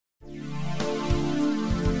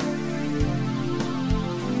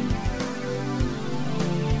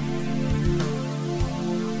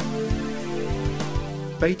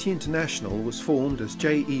Baty International was formed as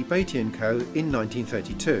J.E. Baty & Co. in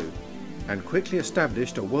 1932 and quickly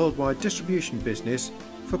established a worldwide distribution business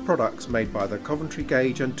for products made by the Coventry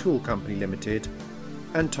Gauge and Tool Company Limited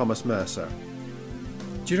and Thomas Mercer.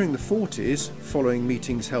 During the 40s, following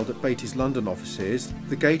meetings held at Baty's London offices,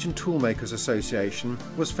 the Gauge and Toolmakers Association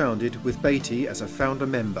was founded with Baty as a founder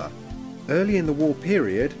member. Early in the war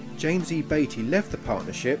period, James E. Baty left the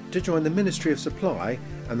partnership to join the Ministry of Supply,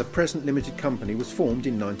 and the present limited company was formed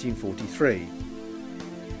in 1943.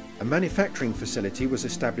 A manufacturing facility was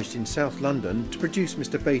established in South London to produce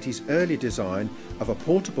Mr. Baty's early design of a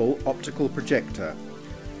portable optical projector,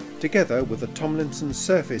 together with the Tomlinson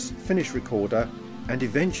Surface finish recorder and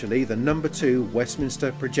eventually the No. 2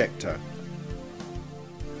 Westminster projector.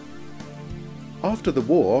 After the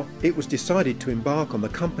war, it was decided to embark on the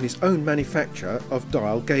company's own manufacture of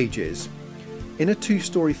dial gauges in a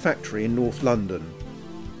two-storey factory in North London.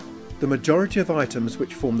 The majority of items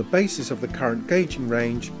which form the basis of the current gauging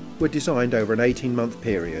range were designed over an 18-month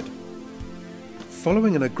period.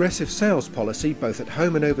 Following an aggressive sales policy both at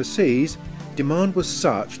home and overseas, demand was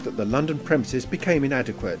such that the London premises became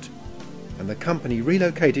inadequate, and the company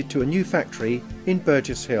relocated to a new factory in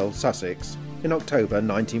Burgess Hill, Sussex in October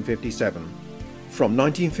 1957. From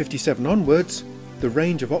 1957 onwards, the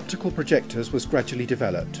range of optical projectors was gradually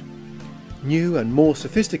developed, new and more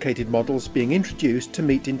sophisticated models being introduced to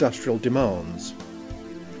meet industrial demands.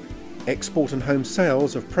 Export and home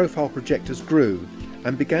sales of profile projectors grew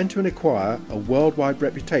and began to acquire a worldwide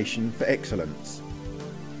reputation for excellence.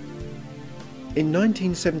 In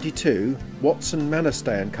 1972, Watson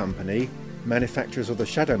Manastay & Company, manufacturers of the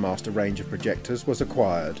Shadowmaster range of projectors, was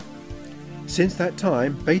acquired. Since that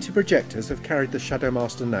time, Baty projectors have carried the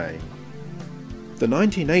Shadowmaster name. The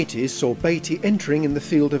 1980s saw Baty entering in the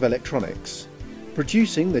field of electronics,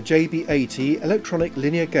 producing the JB80 electronic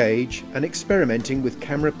linear gauge and experimenting with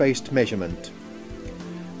camera-based measurement.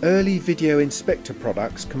 Early video inspector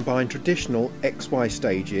products combined traditional XY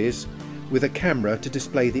stages with a camera to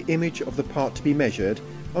display the image of the part to be measured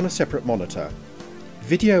on a separate monitor.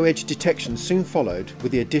 Video edge detection soon followed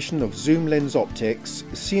with the addition of zoom lens optics,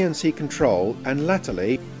 CNC control and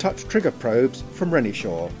latterly touch trigger probes from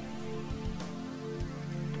Renishaw.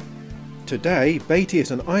 Today, Baty is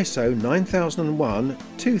an ISO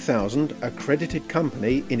 9001-2000 accredited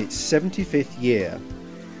company in its 75th year.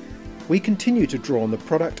 We continue to draw on the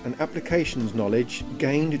product and applications knowledge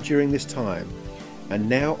gained during this time, and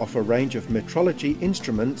now offer a range of metrology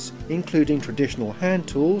instruments including traditional hand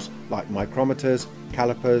tools like micrometers,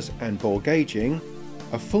 calipers and bore gauging,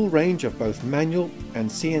 a full range of both manual and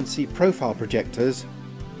CNC profile projectors,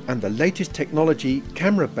 and the latest technology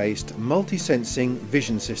camera-based multi-sensing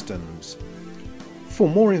vision systems. For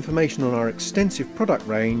more information on our extensive product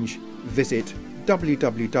range, visit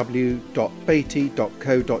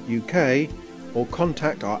www.baty.co.uk or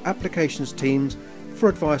contact our applications teams for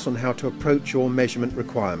advice on how to approach your measurement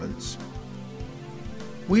requirements.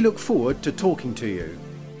 We look forward to talking to you.